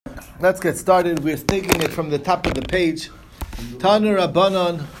Let's get started. We're taking it from the top of the page. Tanu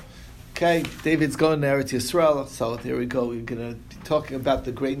Rabbanon. Okay, David's going to Eretz Yisrael, so here we go. We're going to be talking about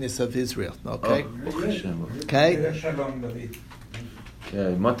the greatness of Israel. Okay? Okay?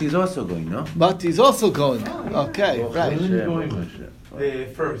 Mati's also going, no? Mati's also going. Okay, right. The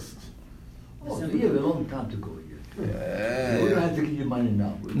first. So you have a long time to go here. We don't have to give you money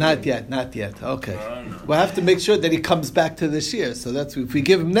now. Not yet. Okay. We'll have to make sure that he comes back to this year. So that's if we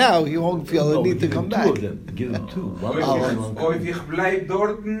give him now, he won't feel the need to come back. Give him two. Or if ich bleib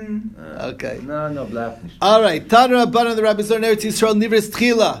dort. Okay. No, bleib nicht. All right. Tanu Rabbanon, the rabbis learn Eretz Yisrael Nivris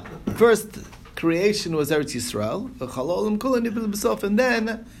Tchila. First creation was Eretz Yisrael, and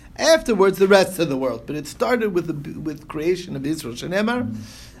then afterwards the rest of the world. But it started with creation of Israel. Shenemar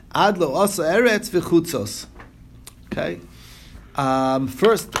Adlo Asa Eretz v'chutzos. Okay,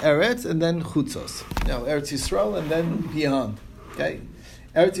 first Eretz and then Chutzos. Now Eretz Yisrael and then beyond. Okay,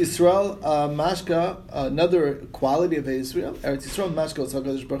 Eretz Yisrael mashka, another quality of Israel. Eretz Yisrael mashka is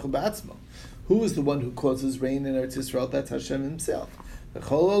Hakadosh Baruch Hu ba'atzmo. Who is the one who causes rain in Eretz Yisrael? That's Hashem Himself. And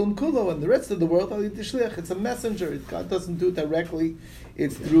the rest of the world, it's a messenger. God doesn't do it directly.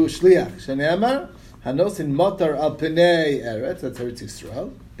 It's through a shliach. Shene'amar hanosin matar al pnei Eretz. That's Eretz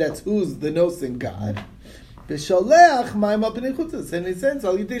Yisrael. That's who's the nosin God. And he sends al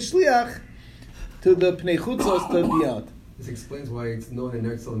yidei shliach to the pnei chutzos to beyond. This explains why it's known in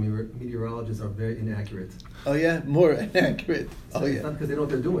Eretz Yisrael meteorologists are very inaccurate. Oh yeah, more inaccurate. It's not because they know what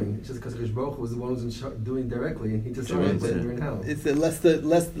they're doing. It's just because Hakadosh Baruch Hu was the one who's doing directly, and he just said right now. It's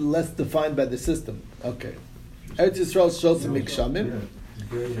less defined by the system. Okay, Eretz Yisrael shows some mikshamim.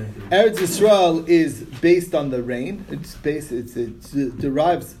 Eretz Yisrael is based on the rain. It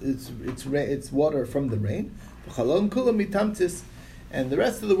derives its water from the rain. And the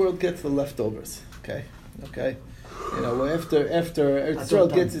rest of the world gets the leftovers. Okay. You know, after Eretz Yisrael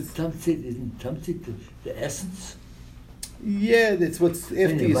gets its Tamtzit, the essence. Yeah, that's what's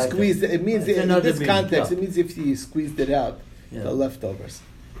after you squeeze it. It means in this context. It means if you squeezed it out, the leftovers.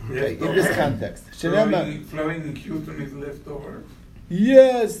 Okay, in this context, Flowing in Kutum is leftover.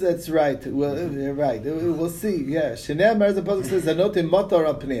 Yes, that's right. Well, you're right. We'll see. Yeah, Shene'amar, the pasuk says, "Anotim matar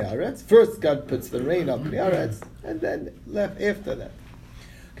al pnei haaretz." First, God puts the rain on pnei haaretz, and then left after that.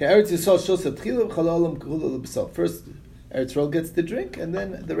 Okay, Eretz Yisrael shows tchilah v'chalalam kula l'b'sol. First, Eretz Yisrael gets the drink, and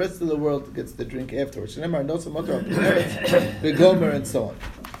then the rest of the world gets the drink afterwards. Shene'amar anotim matar al pnei haaretz, v'gomer, and so on.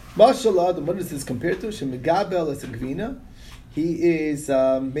 Mashallah, what is this compared to? Shemigabel es gvina. He is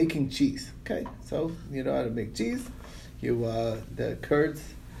making cheese. Okay, so you know how to make cheese. You the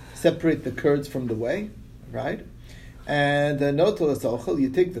curds, separate the curds from the whey, right? And you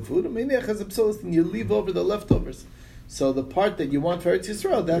take the food, and you leave over the leftovers. So the part that you want for Eretz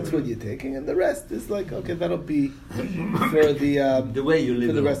Yisrael, that's what you're taking, and the rest is like, okay, that'll be for the way you live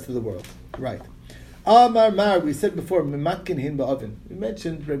for the rest of the world, right? Mar, we said before, mimatkin hin ba'oven. We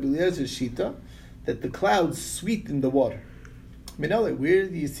mentioned Rabbi Eliezer's shita that the clouds sweeten the water. Where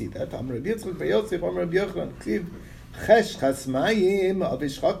do you see that?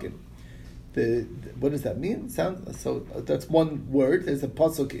 What does that mean? So that's one word. There's a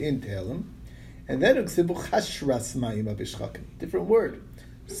pasuk in Tehillim, and then different word,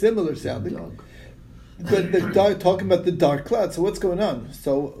 similar sounding, but talking about the dark cloud. So what's going on?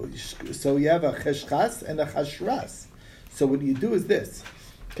 So you have a cheshchas and a chashras. So what you do is this.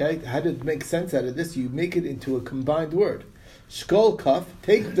 Okay, how to make sense out of this? You make it into a combined word. Shkol kaf.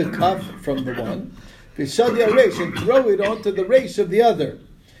 Take the kaf from the one. V'shadi reish, and throw it onto the reish of the other.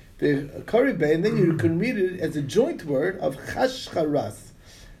 The karibeh, and then you can read it as a joint word of chashcharas.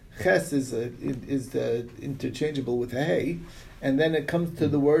 Ches is interchangeable with a hey, and then it comes to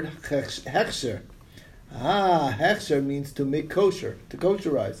the word hechsher. Hechsher means to make kosher, to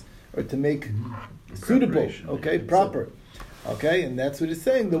kosherize, or to make suitable. Okay, proper. Okay, and that's what it's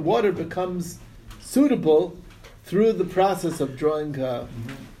saying. The water becomes suitable through the process of drawing.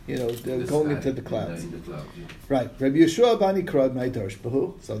 Going into the clouds. Right. Rabbi Yeshua bani krod my darsh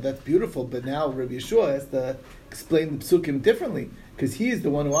bahu. So that's beautiful, but now Rabbi Yeshua has to explain the psukim differently, because he is the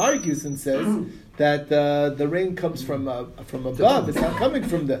one who argues and says that the rain comes from above. It's not coming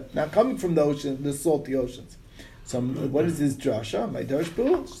from the ocean, the salty oceans. So what is his drasha? My darsh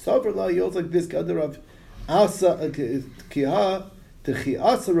bahu. Savar he holds like this. Gadar of asa kiha techi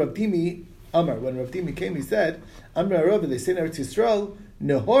asa Rav Dimi Amar. When Rav Dimi came, he said, Amar Rav, they say in Eretz Yisrael,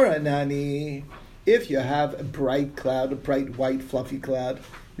 Nehora nani, if you have a bright cloud, a bright white fluffy cloud,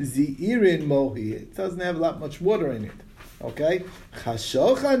 zi'irin mohi, it doesn't have much water in it. Okay?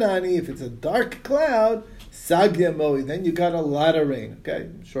 Chashocha nani, if it's a dark cloud, sagya mohi, then you got a lot of rain. Okay?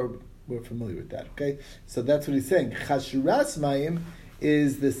 I'm sure we're familiar with that. Okay? So that's what he's saying. Chashras mayim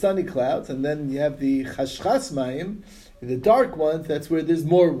is the sunny clouds, and then you have the chashchas mayim, the dark ones. That's where there's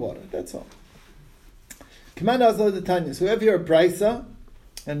more water. That's all. K'man azla the Tanya. So we have here a brisa,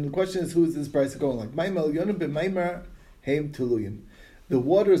 and the question is, who is this brisa going like? Ma'imel yonim b'maimar heim tuluyim. The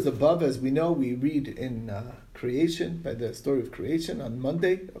waters above, as we know, we read in creation, by the story of creation on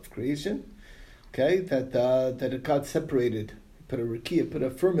Monday of creation. Okay, that God separated, put a rakia, put a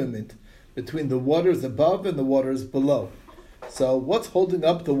firmament between the waters above and the waters below. So what's holding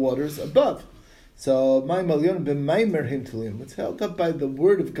up the waters above? So it's held up by the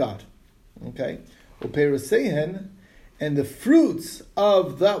word of God. Okay, and the fruits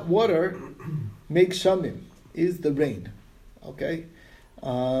of that water make shamim, is the rain. Okay,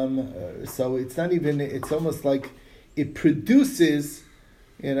 so it's not even. It's almost like it produces.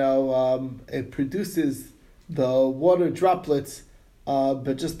 It produces the water droplets,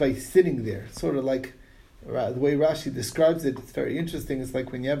 but just by sitting there. Sort of like the way Rashi describes it, it's very interesting. It's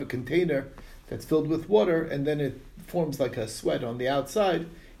like when you have a container that's filled with water, and then it forms like a sweat on the outside.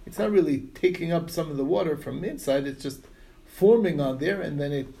 It's not really taking up some of the water from inside, it's just forming on there, and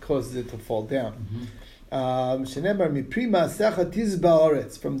then it causes it to fall down. Shenemar miprima secha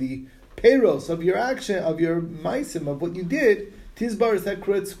tizba, from the payros of your action, of your maisim, of what you did, Tizbar is that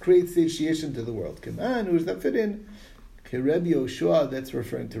creates satiation to the world. Keman, who does that fit in? Rabbi Yoshua, that's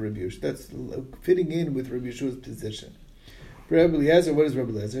referring to Rabbi Yoshua. That's fitting in with Rabbi Yoshua's position. Rabbi Eliezer, what does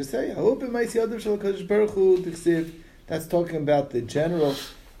Rabbi Eliezer say? That's talking about the general,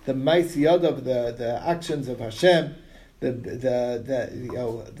 the Maisiyad of the actions of Hashem.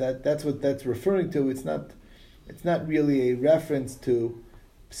 That's what that's referring to. It's not really a reference to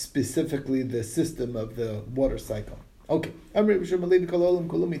specifically the system of the water cycle. Okay. The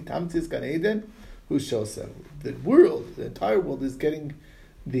world, the entire world is getting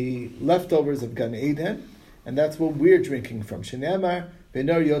the leftovers of Gan Eden, and that's what we're drinking from. Shenamar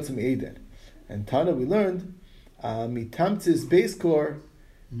Benar Yotzim Eden. And Tana, we learned, Mitamtzis base core,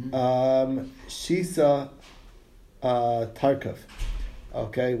 Shisa Tarkov.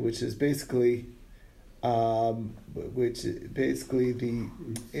 Okay, which is basically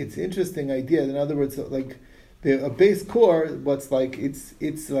it's interesting idea. In other words, like a base core, what's like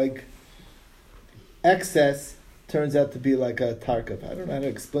it's like excess turns out to be like a tarkov. I don't know how to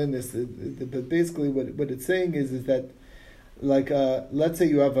explain this, but basically what it's saying is that like let's say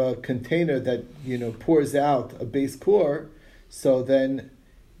you have a container that pours out a base core, so then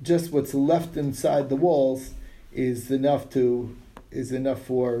just what's left inside the walls is enough for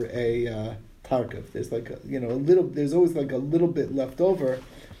a tarkov. There's like a little. There's always like a little bit left over,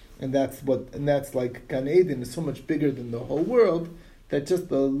 and that's like Gan Eden is so much bigger than the whole world that just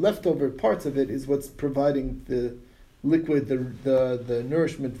the leftover parts of it is what's providing the liquid, the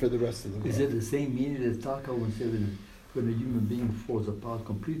nourishment for the rest of the world. Is it the same meaning as Taka when when a human being falls apart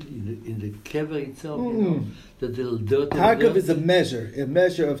completely in the kever itself? That little dirt. Tarkov is a measure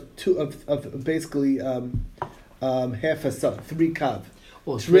of basically half a sub, 3 kav.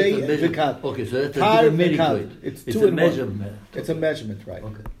 Trey and Vikav. Okay, so that's a different. It's a measurement. It's a measurement, right?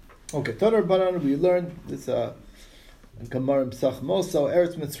 Okay. Tanar Banan, we learned this Gemara Psach Moso,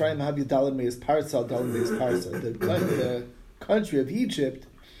 Eretz Mitzrayim Havi Dalim Meis Parsa, Dalim Meis Parsa. The country of Egypt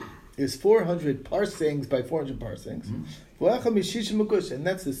is 400 parsangs by 400 parsangs. And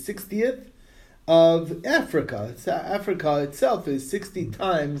that's the 60th of Africa. Africa itself is 60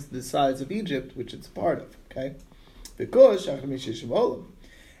 times the size of Egypt, which it's part of. Okay?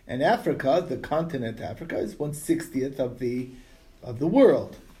 And Africa, the continent Africa, is 1/60th of the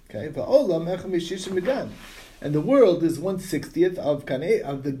world. Okay, and the world is 1/60th of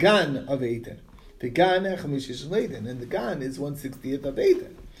the Gan of Eden. The Gan and the Gan is 1/60th of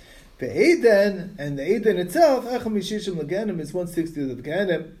Eden. The Eden and the Eden itself is 1/60th of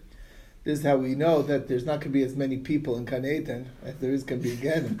Ganem. This is how we know that there's not going to be as many people in Gan Eden as there is going to be in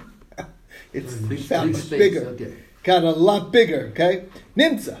Ganem. It's that much bigger. Okay. Got a lot bigger, okay?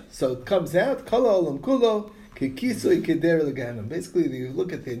 Nimtza. So it comes out, Kala Olam Kulo, Kikisoi Keder Leganim. Basically, if you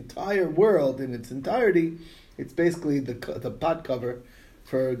look at the entire world in its entirety, it's basically the pot cover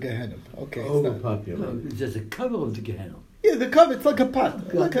for Gehenna. Okay, it's not. No, it's just a cover of the Gehenna. Yeah, the cover, it's like a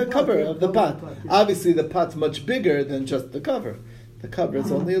pot, like a cover of the pot. Obviously, the pot's much bigger than just the cover. The cover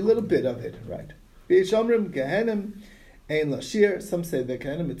is only a little bit of it, right? V'yishamrim Gehenna Ein Lashir. Some say that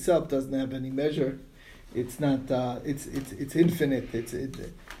Gehenna itself doesn't have any measure. It's not. It's infinite.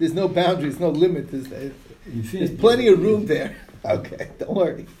 There's no boundaries, no limit. There's plenty of room there. Okay, don't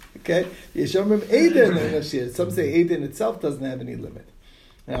worry. Okay, Yeshomrim Eden. Some say Eden itself doesn't have any limit.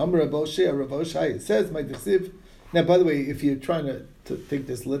 Now, Amar Rav Oshai, it says, "My Now, by the way, if you're trying to take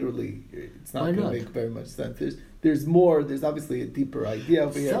this literally, it's not going to make very much sense. there's more. There's obviously a deeper idea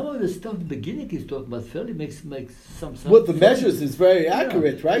over here. Some of the stuff the beginning is talking about fairly makes some sense. Well, the measures is very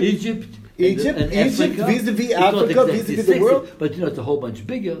accurate, right? Egypt, Egypt Africa, vis-a-vis it's not Africa, exactly vis-a-vis the 60, world. but it's a whole bunch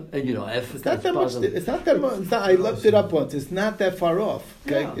bigger, and Africa. It's not that part much. of- It's not that much. It's not, I looked it up once. It's not that far off.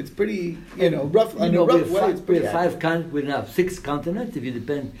 Okay, Yeah. it's pretty. Rough. In a we rough have way, it's pretty. accurate. we have 6 continents. If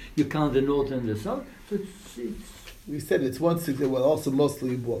you count the north and the south. So it's We said it's 1/6. Well, also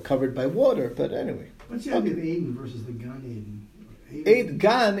mostly covered by water. But anyway, What's the idea of Aden versus the Gan Aden? Aid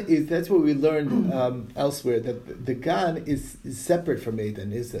Gan is that's what we learned elsewhere that the Gan is separate from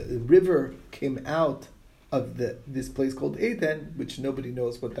Aden. Is a river came out of this place called Aden, which nobody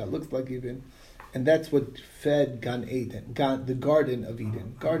knows what that looks like even, and that's what fed Gan Eden, the Garden of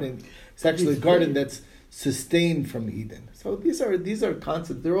Eden. Garden. It's actually a garden that's sustained from Eden. So these are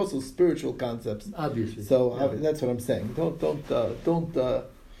concepts. They're also spiritual concepts. obviously. So that's what I'm saying. Don't.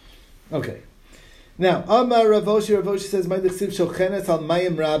 Okay. Now, Amar Ravoshi says, "My dechsiv shochenes al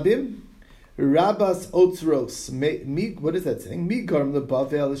mayim rabim, rabas otzros." What is that saying? Mi garm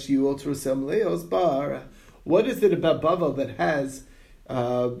lebavel shiu otzrosem leos bar. What is it about Bavel that has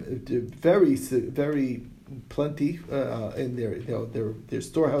very plenty in their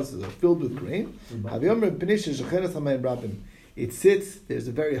storehouses are filled with grain? It sits. There's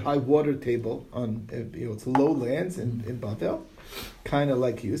a very high water table on it's lowlands in Bavel, kind of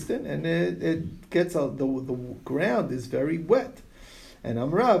like Houston, and it gets the ground is very wet. And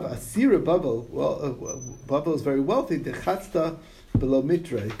Amrav Asira Bavel, Bavel is very wealthy. The chatzta below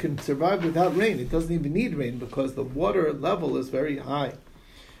mitra, it can survive without rain. It doesn't even need rain because the water level is very high.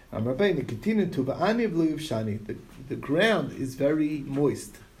 The ground is very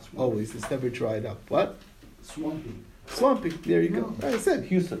moist. Always, it's never dried up. What? Swampy. There you go. I said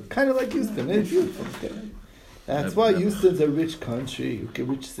Houston, kind of like Houston. It's beautiful. Okay. That's why Houston's a rich country,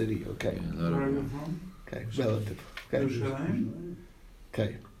 rich city. Okay. Where are you from? Okay. Relative. Okay. Yerushalayim?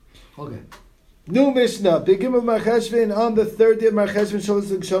 Okay. Okay. New Mishnah. Begin with Marcheshvan on the third day of Marcheshvan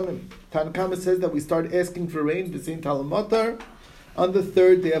Shalosh Gshomim. Tanakama says that we start asking for rain. B'sein Talamatar on the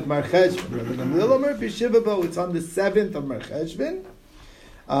third day of Marcheshvan. Rabbi Gamliel Omer b'Shivabo. It's on the 7th of Marcheshvan.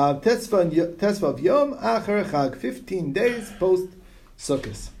 Tesvav Yom Achar Chag, 15 days post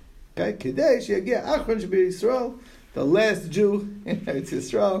Sukkot. Okay, Kadesh Yagia Achron Shebir Yisrael, the last Jew in Eretz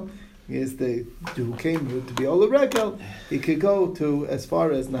Yisrael, is the Jew who came to be Ola Rekel. He could go to as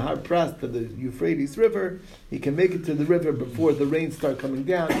far as Nahar Pras to the Euphrates River. He can make it to the river before the rains start coming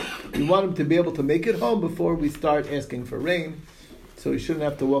down. We want him to be able to make it home before we start asking for rain, so he shouldn't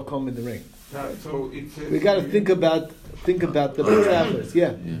have to walk home in the rain. So it says We got to here- think about the travelers.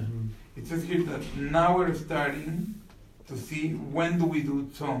 Yeah. It says here that now we're starting to see when do we do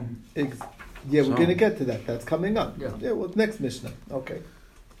tzom. Yeah, we're So- going to get to that. That's coming up. Yeah. Well, next Mishnah. Okay,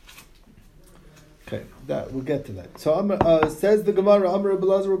 we'll get to that. So says the Gemara, Amar Rabbi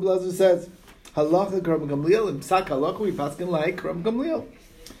Elazar says, Halacha Rabbi Gamliel, and Psak Halacha, we paskin like Rabbi Gamliel.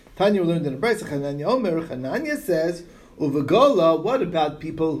 Tanya learned in the Brisa, Chananya Omer, Chananya says, Uvagola, what about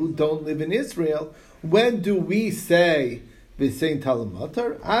people who don't live in Israel? When do we say V'sein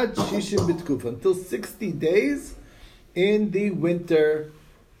Talamatar? Ad Shishim B'tkufa, until 60 days in the winter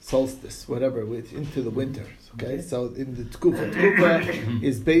solstice, whatever, into the winter. Okay, so in the Tkufa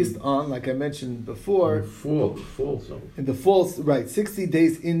is based on, like I mentioned before, Fall zone. in the fall, right, 60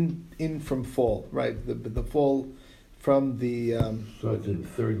 days in from fall, right, the fall from the, Starts in the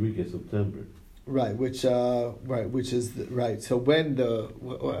third week of September. right, which is, right, so when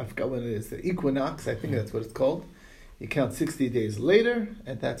I forgot when it is, the equinox, I think that's what it's called, you count 60 days later,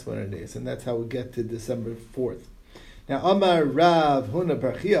 and that's when it is, and that's how we get to December 4th. Now, Amar Rav Huna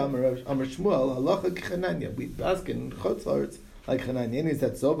Barchia, Amar Shmuel, Halacha K'Chananya. We ask in Chotzarts, like Chananya, is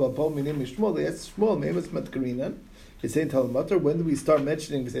that Zova, Paul Minim Shmuel, yes, Shmuel, Memes Matkarinan, V'sein Talamatar. When do we start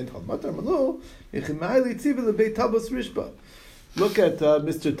mentioning V'sein Talamatar? Malo, Yechimayli Tzivi Lebeit Tavos Rishba. Look at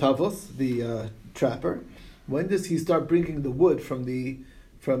Mr. Tavos, the trapper. When does he start bringing the wood from the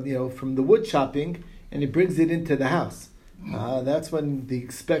wood chopping, and he brings it into the house? That's when he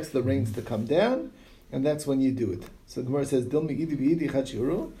expects the rains to come down, and that's when you do it. So the Gemara says, "Dilmi idi v'idi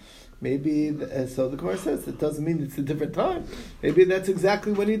chachuru." Maybe so. The Gemara says it doesn't mean it's a different time. Maybe that's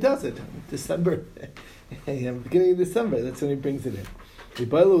exactly when he does it. December, beginning of December. That's when he brings it in. The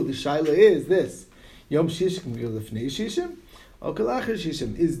shaila is this: Yom Shishim lifnei Shishim, or Kalacher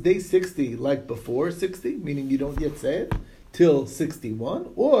Shishim. Is day 60 like before 60, meaning you don't yet say it till 61,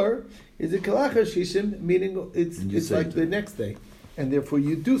 or is it Kalacher Shishim, meaning it's like the next day, and therefore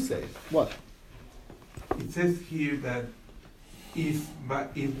you do say it? What? It says here that if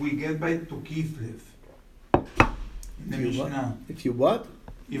we get by to Kislev, in the If you what? Mishnah, If you what?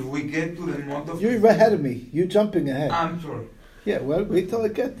 if we get to the month of You're ahead of me. You're jumping ahead. I'm sorry. Yeah, well, wait till I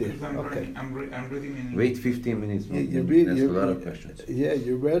get there. Because I'm, Okay. reading, I'm reading in Wait 15 minutes more. You're reading. That's You're a lot of questions. Yeah,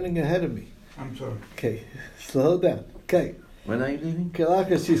 you're running ahead of me. I'm sorry. Okay, slow down. Okay. When are you leaving?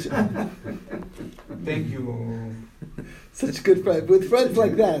 Kelaka Shisha. Thank you. Such good friends. With friends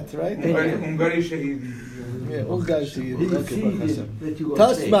like that, right? Ungari Shahidi. Yeah, all guys see Did you Okay, see Baruch Hashem. that you're going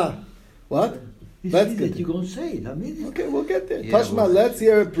to say? Tashma. What? You Let's see get that you're going to say it. I mean, Okay, we'll get there. Yeah, Tashma, well- let's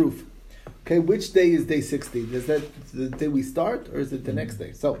hear a proof. Okay, which day is day 60? Is that the day we start or is it the next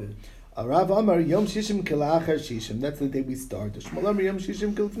day? So, Rav Amar Yom Shishim Kelachar Shishim. That's the day we start. Shmuel Amar Yom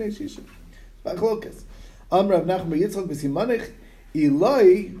Shishim Kelfnei Shishim. Machlokas. Amar Rav Nachman Yitzchak B'Simanich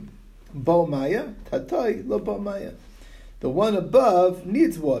Eloi Bo Maya Tatai Lo Bo Maya. The one above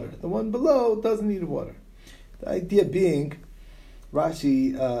needs water. The one below doesn't need water. The idea being,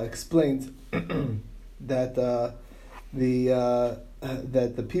 Rashi explains that that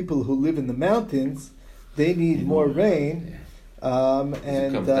the people who live in the mountains, they need more rain,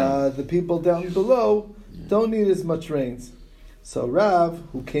 and comes down. the people down below don't need as much rains. So Rav,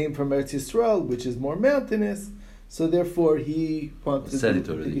 who came from Eretz Yisrael, which is more mountainous, so therefore he wanted Said to, it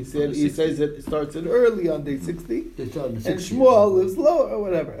already, He on said the he 60. says it starts it early on day 60. it's on the And 60th. Shmuel lives lower, or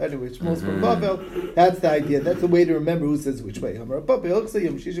whatever. Anyway, Shmuel's from Bavel. That's the idea. That's the way to remember who says which way. Amar Bavel,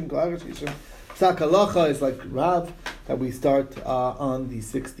 Yom Shishim, Kol Shishim. Psak halacha is like Rav, that we start on the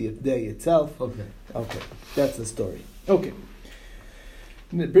 60th day itself. Okay. Okay, that's the story. Okay.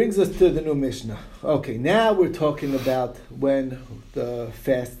 And it brings us to the new Mishnah. Okay, now we're talking about when the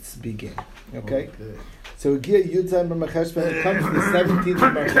fasts begin. Okay? So Gia Yudzai Marmacheshvan, it comes to the 17th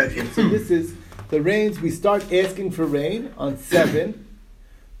of Marmacheshvan. So this is the rains. We start asking for rain on 7.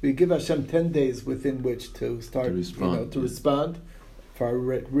 We give Hashem 10 days within which to start To respond. to respond for our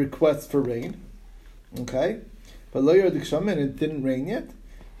requests for rain. Okay? But Lo Yard Kshaman, it didn't rain yet.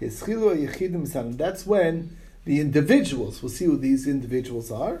 Yeschilu Yechidim San. That's when the individuals, we'll see who these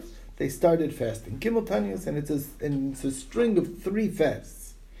individuals are, they started fasting. Gimel Tanyas, and it's a string of 3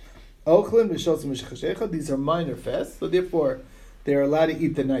 fasts. Ochlin v'shosim v'shechashecha, these are minor fasts, so therefore they are allowed to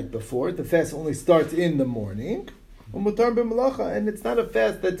eat the night before. The fast only starts in the morning. Umutar b'malacha, and it's not a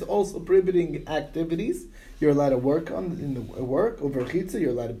fast that's also prohibiting activities. You're allowed to work in the work. Over chitza,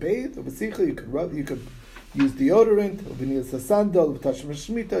 you're allowed to bathe. Over sicha, you could use deodorant. Over niyas sandal, over tashim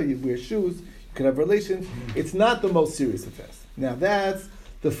shmita, you wear shoes. You could have relations. It's not the most serious of fasts. Now that's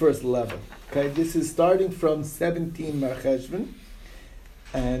the first level. Okay, this is starting from 17 Marcheshvan.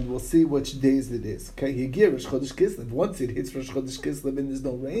 And we'll see which days it is. Okay, Yigir Rosh Chodesh Kislev. Once it hits Rosh Chodesh Kislev and there's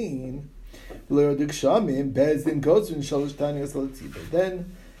no rain, then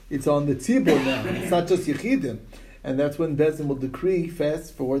it's on the tzibur now. It's not just Yechidim. And that's when Bezin will decree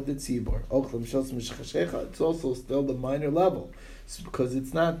fast for the tzibur. It's also still the minor level. Because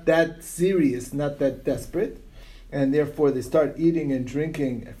it's not that serious, not that desperate. And therefore they start eating and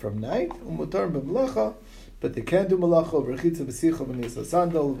drinking from night. But they can't do malacha over chitza v'sicha v'nisa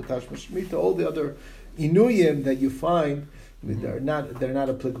sandal v'tashma shmita. All the other inuyim that you find, they're not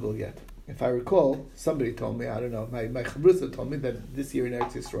applicable yet. If I recall, somebody told me, I don't know, my chabrusa told me that this year in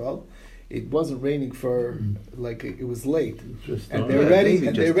Eretz Yisrael, it wasn't raining for it was late, Just and started. they're Yeah, ready, maybe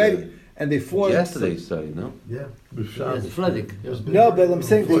and they're just, ready, and they formed. Yesterday started, no? Yeah. Yes, flooding. No, but I'm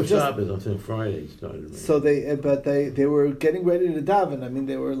saying they Before just. Shabbos until Friday it started. Raining. So they were getting ready to daven. I mean,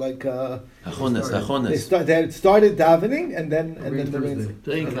 they were like they had started davening, and then the rain,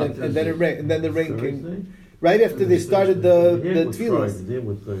 Rain comes. and then it rained, and then the rain came Thursday? right after they started the It was tefillas. Friday, it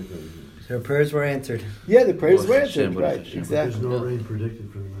was Thursday. Their prayers were answered. Yeah, the prayers Baruch were Hashem, answered, Baruch right? Hashem. There's Exactly. no rain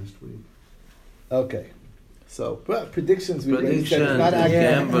predicted for the next week. Okay, so predictions we already said Prediction, it's not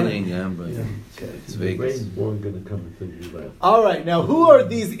accurate. gambling. It's The Vegas. rains weren't going to come until you left. All right, now who are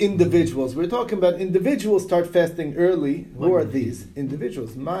these individuals? We're talking about individuals start fasting early. Who are these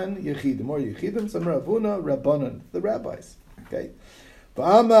individuals? Man Yechidim or Yechidim, some Rav Huna, Rabbanan, the rabbis. Okay.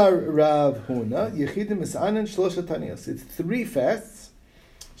 V'amar Rav Huna, Yechidim is anan shlosha taniyos. It's 3 fasts.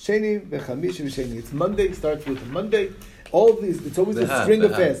 Sheni v'chamish v'sheni. It's Monday. Starts with Monday. All of these. It's always a string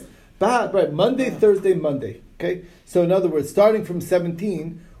of fasts. Right. Monday, Thursday, Monday. Okay. So in other words, starting from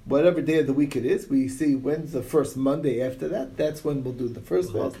 17. Whatever day of the week it is, we see when's the first Monday after that. That's when we'll do the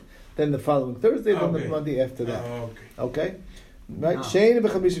first fast. Then the following Thursday, then the Monday after that. Okay? Right? Shein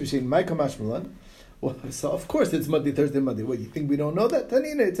v'chamish v'shein. Ma'ika mashmalan. Well, so of course it's Monday, Thursday, Monday. What, you think we don't know that?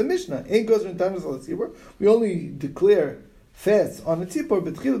 Tanina, it's a Mishnah. Ain't goes in Tanis al Tzibur. We only declare fasts on a Tzibur,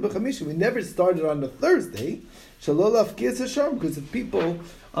 but Chil b'chamish. We never started on a Thursday. Shalolaf kiyas hasham, because if people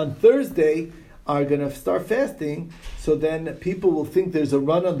on Thursday are going to start fasting, so then people will think there's a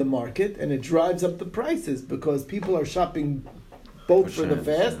run on the market, and it drives up the prices because people are shopping both For for the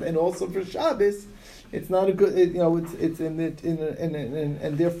Shabbos, fast yeah. and also for Shabbos. It's not a good, it's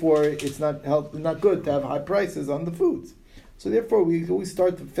and therefore it's not good to have high prices on the foods. So therefore we always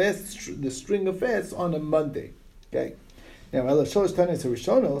start the string of fasts on a Monday. Okay. Now Ela Sholosh Tanis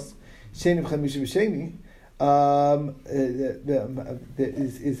Rishonos Sheni v'Chamishi v'Sheni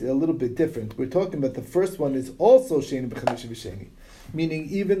is a little bit different. We're talking about the first one is also Sheni v'Chamishi v'Sheni, meaning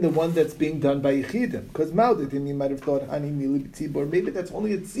even the one that's being done by Yechidim. Because Mauditim, you might have thought Hani Mili Tzibor, maybe that's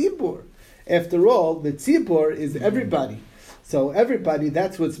only a Tzibor. After all, the tzibor is everybody. So everybody,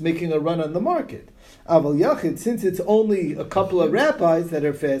 that's what's making a run on the market. Aval Yachid, since it's only a couple of rabbis that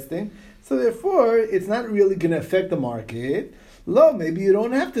are fasting, so therefore it's not really going to affect the market. Lo, maybe you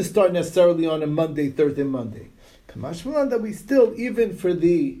don't have to start necessarily on a Monday, Thursday, Monday. Kamashmalan, that we still, even for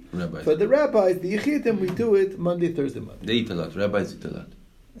the rabbis, the Yechidim, we do it Monday, Thursday, Monday. They eat a lot. Rabbis eat a lot.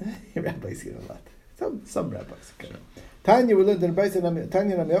 Rabbis eat a lot. Some rabbis. Okay. Tanya, we learned in the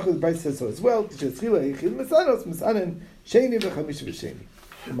Tanya Namiyachid, the Bryce says so as well.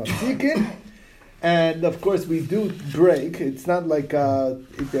 And of course, we do break. It's not like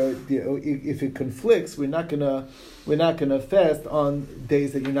if it conflicts, we're not gonna fast on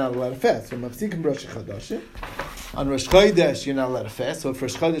days that you're not allowed to fast. So mafsikim Rosh Chodesh. On Rosh Chodesh, you're not allowed to fast. So if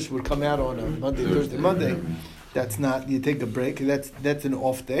Rosh Chodesh would come out on a Monday, Thursday, Monday, that's not. You take a break. That's an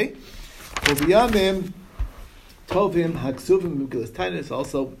off day. Tovim, Haksuvim, Megillas Tainus.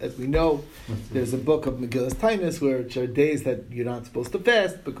 Also, as we know, there's a book of Megillas Tainus, which are days that you're not supposed to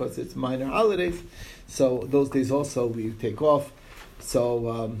fast because it's minor holidays. So those days also we take off.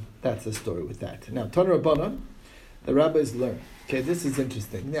 So that's the story with that. Now, Tana Rabbanan, the rabbis learn. Okay, this is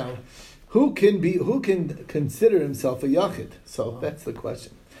interesting. Now, who can consider himself a yachid? So that's the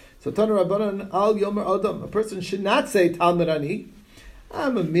question. So Tana Rabbanan, Al Yomer Adam, a person should not say Talmud Ani.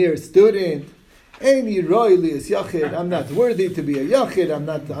 I'm a mere student. Any royally is yachid. I'm not worthy to be a yachid. I'm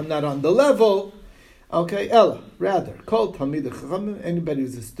not on the level. Okay, Ella. Rather, call Talmid Chachamim. Anybody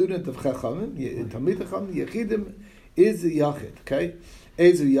who's a student of Chachamim, Talmid Chachamim, Yechidim is a yachid. Okay,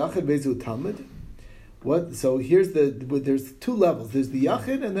 Ezu yachid, Ezu Talmud. What? So there's two levels. There's the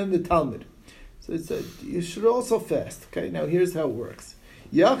yachid and then the Talmud. So it's you should also fast. Okay, now here's how it works.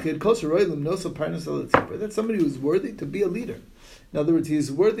 Yachid kol sheroilim noso parnas al tzipor. That's somebody who's worthy to be a leader. In other words, he's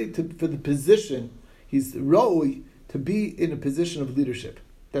worthy for the position. He's roi to be in a position of leadership.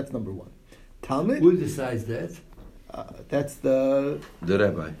 That's number one. Talmud. Who decides that? That's the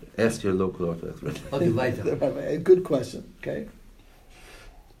rabbi. Ask your local Orthodox rabbi. Okay, weiter. The rabbi. A good question. Okay.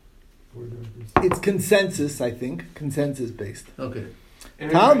 It's consensus, I think. Consensus based. Okay.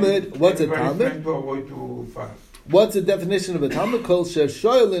 Talmud. What's a Talmud? Trying to avoid to fast. What's the definition of a Talmud? Kol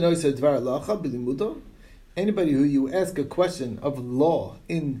she'shoyel inoiseh dvar halacha b'limudo. Anybody who you ask a question of law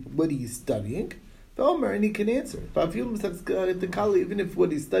in what he's studying, and he can answer it. Even if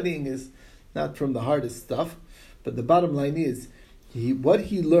what he's studying is not from the hardest stuff, but the bottom line is, what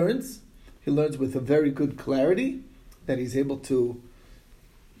he learns with a very good clarity, that he's able to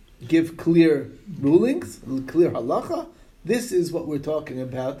give clear rulings, clear halacha. This is what we're talking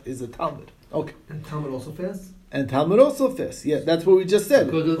about, is a Talmud. Okay. And Talmud also fasts? And Talmud also fasts. Yeah, that's what we just said.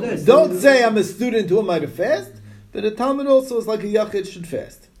 This, don't say I'm a student who am I to fast, but a Talmud also is like a yachid should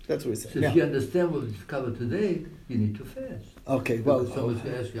fast. That's what we say. So if you understand what we've covered today, you need to fast. Okay, well... Because someone's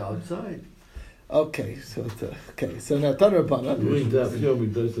going to ask you outside. Okay, so now Tana Rabbanan Doing that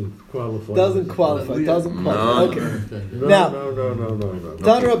doesn't qualify. Doesn't qualify. No. Okay. No.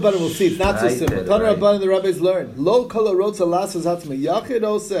 Tana Rabbanan, we'll see. It's not so simple. Tana Rabbanan, the rabbis learn. Lo kol harotza lasas atzma yachid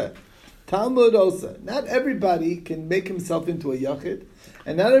oseh. Talmud oseh. Not everybody can make himself into a yachid,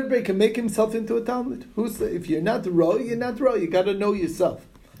 and not everybody can make himself into a Talmud. If you're not ro, you're not ro. You got to know yourself.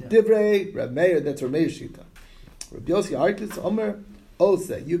 Yeah. Divrei Reb Meir, that's Reb Meir's shita. Reb Yossi Harkis Omer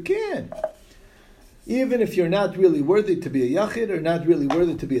oseh. You can. Even if you're not really worthy to be a yachid or not really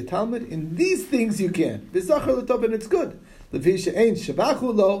worthy to be a Talmud, in these things you can. B'zachar l'tov, and it's good. Levisha ain't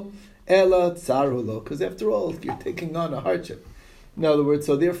shabachu lo, ela tzaru lo. Because after all, you're taking on a hardship. In other words,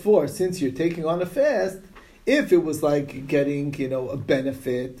 so therefore, since you're taking on a fast, if it was like getting, a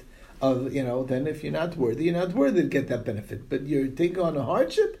benefit of, then if you're not worthy to get that benefit. But you're taking on a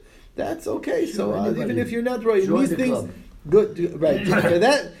hardship, that's okay. Sure, so even if you're not right, join these the things. club. Good, right. For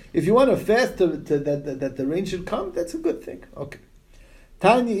that, if you want to fast that the rain should come, that's a good thing. Okay.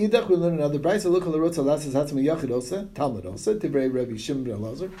 Tanya idach, we learn another brayso. Look al rotza lasas hatzma yachid osa Talmud osa. Divrei Rabbi Shimon ben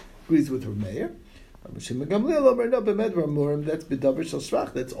Elazar agrees with Reb Meir. Rabbi Shimon Gamliel omer no b'med v'amurim. That's b'davar shel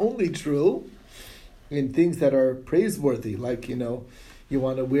shvach. That's only true in things that are praiseworthy, like You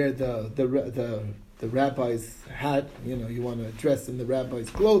want to wear the rabbi's hat. You know, you want to dress in the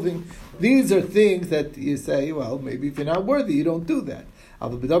rabbi's clothing. These are things that you say, well, maybe if you're not worthy, you don't do that.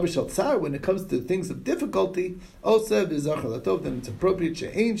 When it comes to things of difficulty, then it's appropriate.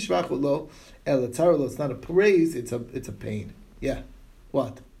 It's not a praise, it's a pain. Yeah.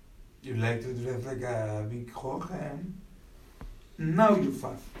 What? You like to dress like a big chochem? Now you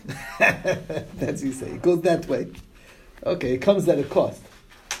fast. That's what you say. It goes that way. Okay, it comes at a cost.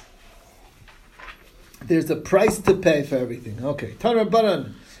 There's a price to pay for everything. Okay. Tanra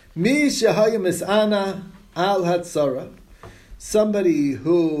Baran. Mi shehaya mis'ana al hatzara. Somebody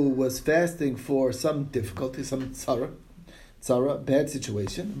who was fasting for some difficulty, some tzara, bad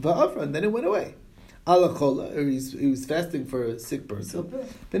situation, va'avra, and then it went away. Alachola, or he was fasting for a sick person.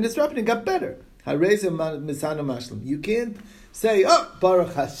 Then his rabbi got better. You can't say, oh,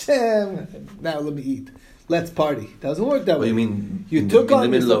 Baruch Hashem, now let me eat. Let's party. Doesn't work that way. You mean you in took the on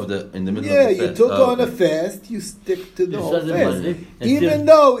middle of the fast? Yeah, you took on a fast. You stick to the whole fast, even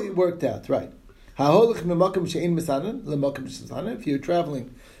though it worked out right. If you're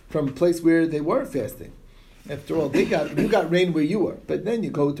traveling from a place where they weren't fasting, after all, you got rain where you were, but then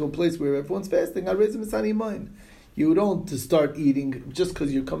you go to a place where everyone's fasting. You don't start eating just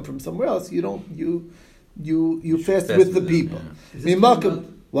because you come from somewhere else. You don't. You fast with the people.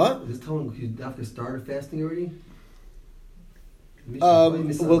 What? Is this telling you have to start fasting already?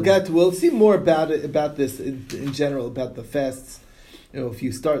 We'll see more about this in general about the fasts. You know, if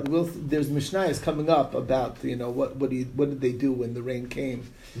you start, there's Mishnayos coming up about what did they do when the rain came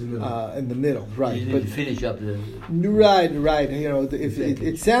in the middle, right? You didn't finish up the right. You know, if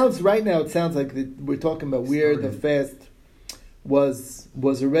it sounds right now, it sounds like we're talking about where the fast was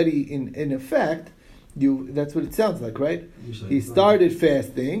already in effect. That's what it sounds like, right? He started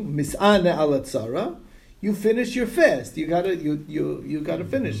fasting, mis'ana alatzara. You finish your fast. You gotta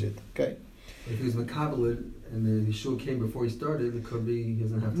finish it. Okay. If he was makabel and the Yeshua came before he started, it could be he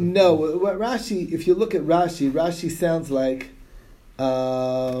doesn't have to. No, what Rashi. If you look at Rashi sounds like,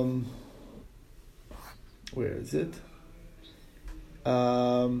 where is it?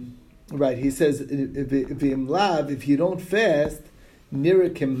 Right, he says if you don't fast,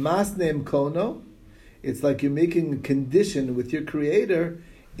 nirakim masnem kono. It's like you're making a condition with your Creator.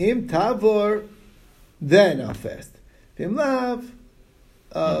 Im tavor, then I'll fast. Im lav.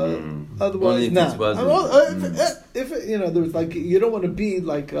 Otherwise, not. If there was like you don't want to be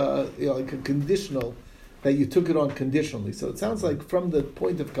like like a conditional that you took it on conditionally. So it sounds like from the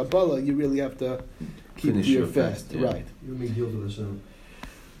point of Kabbalah, you really have to keep your fast, right? You make deals with Hashem.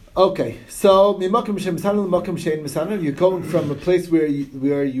 Okay, so you're going from a place where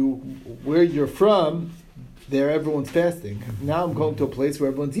you're from. There, everyone's fasting. Now I'm going to a place where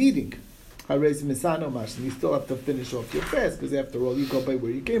everyone's eating. You still have to finish off your fast because after all, you go by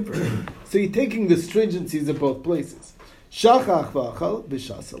where you came from. So you're taking the stringencies of both places.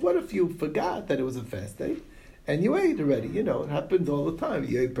 What if you forgot that it was a fast day and you ate already? You know, it happens all the time.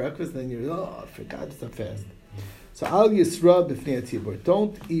 You ate breakfast and then I forgot it's a fast. So al yisra b'fnei tzibur.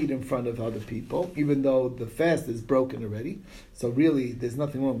 Don't eat in front of other people, even though the fast is broken already. So really, there's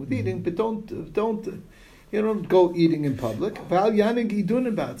nothing wrong with eating, but don't go eating in public.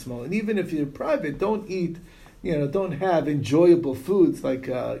 And even if you're private, don't eat. Don't have enjoyable foods like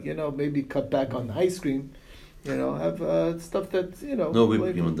maybe cut back on the ice cream. Have stuff that's no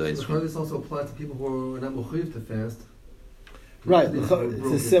whipped cream on the ice cream. This also applies to people who are not mechuyev to fast. Right, it's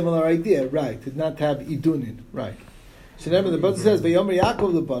a similar idea. Right, to not have idunin. Right. The Bible says, "Vayomer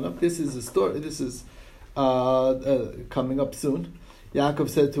Yaakov lebanav." This is a story. This is coming up soon. Yaakov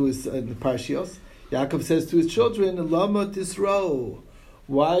said to his in the Parshios. Yaakov says to his children, "Lama tisro."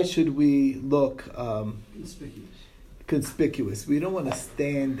 Why should we look conspicuous? We don't want to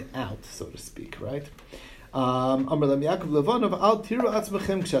stand out, so to speak. Right. Amar lam Yaakov levanav al tiru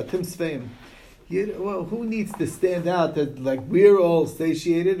atzmechem kshatim sveim. Who needs to stand out that like we're all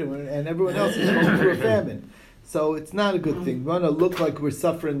satiated and everyone else is going through a famine? So it's not a good thing. We want to look like we're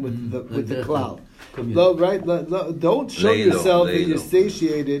suffering with the cloud. Don't show yourself that you're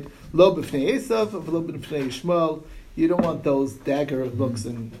satiated. Lo b'fnei Esav, lo b'fnei Yishmael. You don't want those dagger looks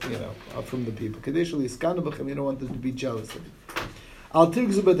from the people. You don't want them to be jealous of you. Al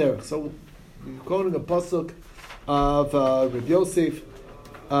tirgzu b'derech. So we're quoting a pasuk of Rav Yosef.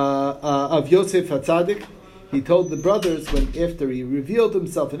 Of Yosef HaTzadik, he told the brothers after he revealed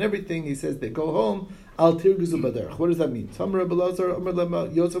himself and everything, he says they go home. Al tirguzu baderech. What does that mean?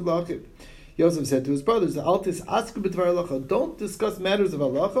 Yosef said to his brothers, don't discuss matters of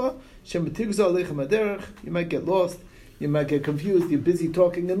halacha. You might get lost. You might get confused. You're busy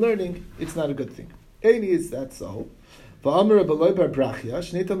talking and learning. It's not a good thing. Is that so? If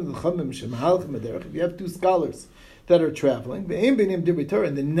you have two scholars that are traveling, and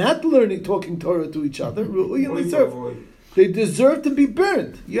they're not talking Torah to each other, they deserve to be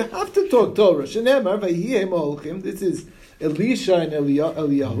burned. You have to talk Torah. This is Elisha and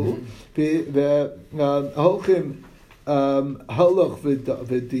Eliyahu. They were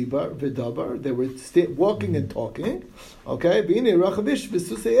walking and talking. Okay,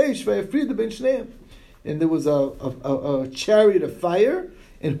 and there was a chariot of fire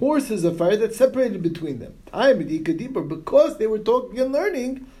and horses of fire that separated between them. Because they were talking and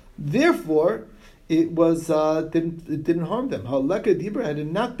learning, therefore it was didn't harm them. Had it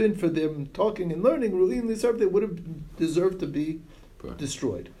not been for them talking and learning, they would have deserved to be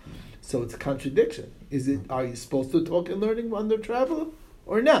destroyed. So it's a contradiction. Are you supposed to talk and learning on their travel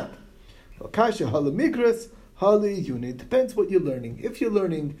or not? It depends what you're learning. If you're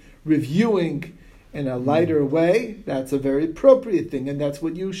learning reviewing in a lighter way, that's a very appropriate thing, and that's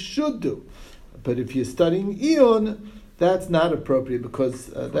what you should do. But if you're studying Eon, that's not appropriate because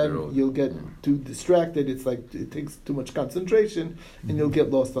then you'll get too distracted. It's like it takes too much concentration, and you'll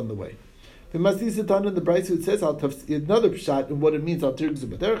get lost on the way. The Masisi in the Brisa it says another shot in what it means.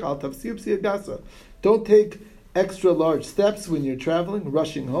 Don't take extra large steps when you're traveling,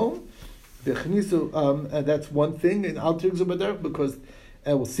 rushing home. And that's one thing in Al Tirgzu because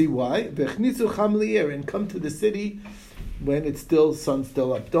we'll see why. And come to the city when it's sun's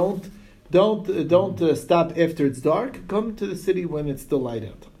still up. Don't stop after it's dark. Come to the city when it's still light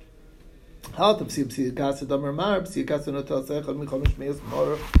out.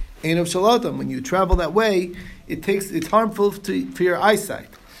 When you travel that way, it's harmful for your eyesight.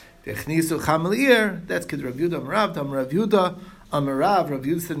 That's Kid Rav Yehuda Rav Yehuda Amarav. Rav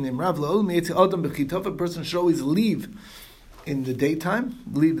Yehuda said in Rav a person should always leave in the daytime.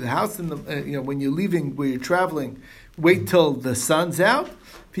 Leave the house when you're leaving where you're traveling. Wait till the sun's out.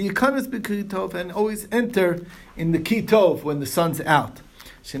 And always enter in the Kitov when the sun's out.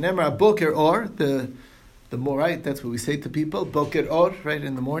 Shenemar Boker Or the more, right? That's what we say to people. Boker Or, right,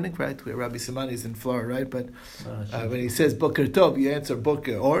 in the morning, right? Where Rabbi Simani is in Florida, right? But when he says Boker Tov, you answer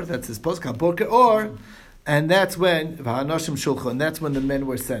Boker Or. That's his postcard. Boker Or, and that's when V'hanoshim Shulchan. And that's when the men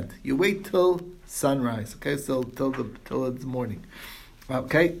were sent. You wait till sunrise, okay? So till it's morning,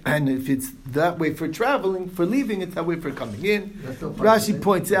 okay? And if it's that way for traveling, for leaving, it's that way for coming in. Rashi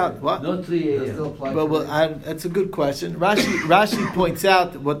points out what? Not 3 a.m. That's a good question. Rashi points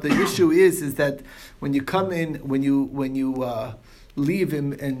out what the issue is that when you come in, when you leave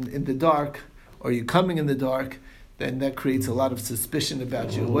in the dark, or you're coming in the dark, then that creates a lot of suspicion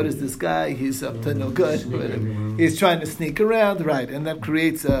about you. What is this guy? He's up to no good. He's trying to sneak around, right? And that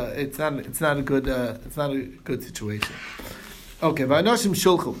creates it's not a good situation. Okay, V'anoshim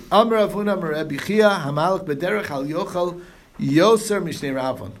shulchu. Amar Avuna Amar Rabbi Chia Hamalach B'derech Al Yochal Yoser Mishnei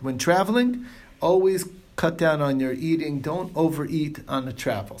Ravon. When traveling, always cut down on your eating. Don't overeat on the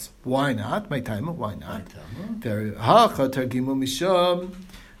travels. Why not? My time. Why not? Very Targimu Misham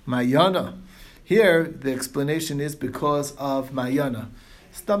Mayana. Here, the explanation is because of Mayana,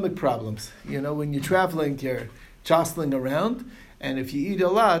 stomach problems. When you're traveling, you're jostling around. And if you eat a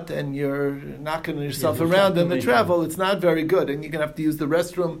lot and you're knocking yourself around in the travel, it's not very good. And you're going to have to use the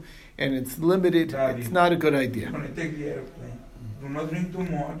restroom, and it's limited. It's not a good idea. When I take the airplane, do not drink too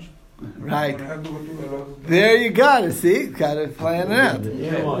much. Right. There you got it. See? Got to plan it out.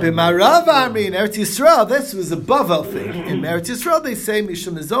 The Marav army in Eretz Yisrael, this was a Bavel thing. In Eretz Yisrael, they say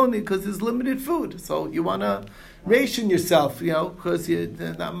Mishum Mizoni because there's limited food. So you want to ration yourself, because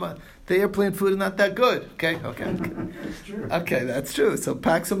the airplane food is not that good. Okay. That's true. Okay, that's true. So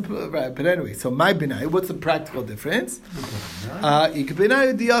pack some, right? But anyway, so my binay, what's the practical difference?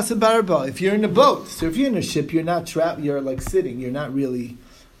 If you're in a boat, so if you're in a ship, you're not trapped. You're like sitting. You're not really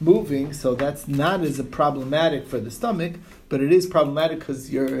moving, so that's not as problematic for the stomach, but it is problematic because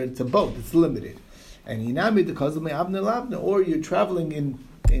it's a boat. It's limited. And or you're traveling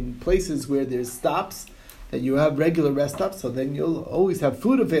in places where there's stops, that you have regular rest stops, so then you'll always have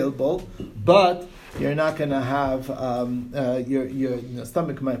food available, but you're not going to have your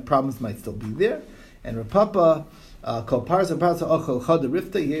stomach problems might still be there. And Rapapa called parsa ochel chad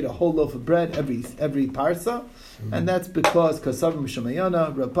rifta, he ate a whole loaf of bread every parsa, and that's because Kasav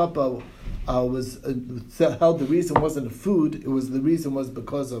Mishamayana Rapapa held the reason wasn't the food; the reason was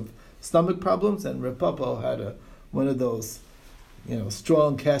because of stomach problems, and Rapapa had one of those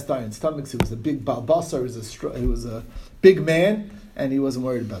strong cast iron stomachs. He was a big balbasar. He was a big man, and he wasn't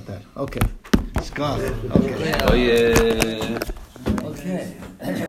worried about that. Okay. Okay. Oh yeah. Okay.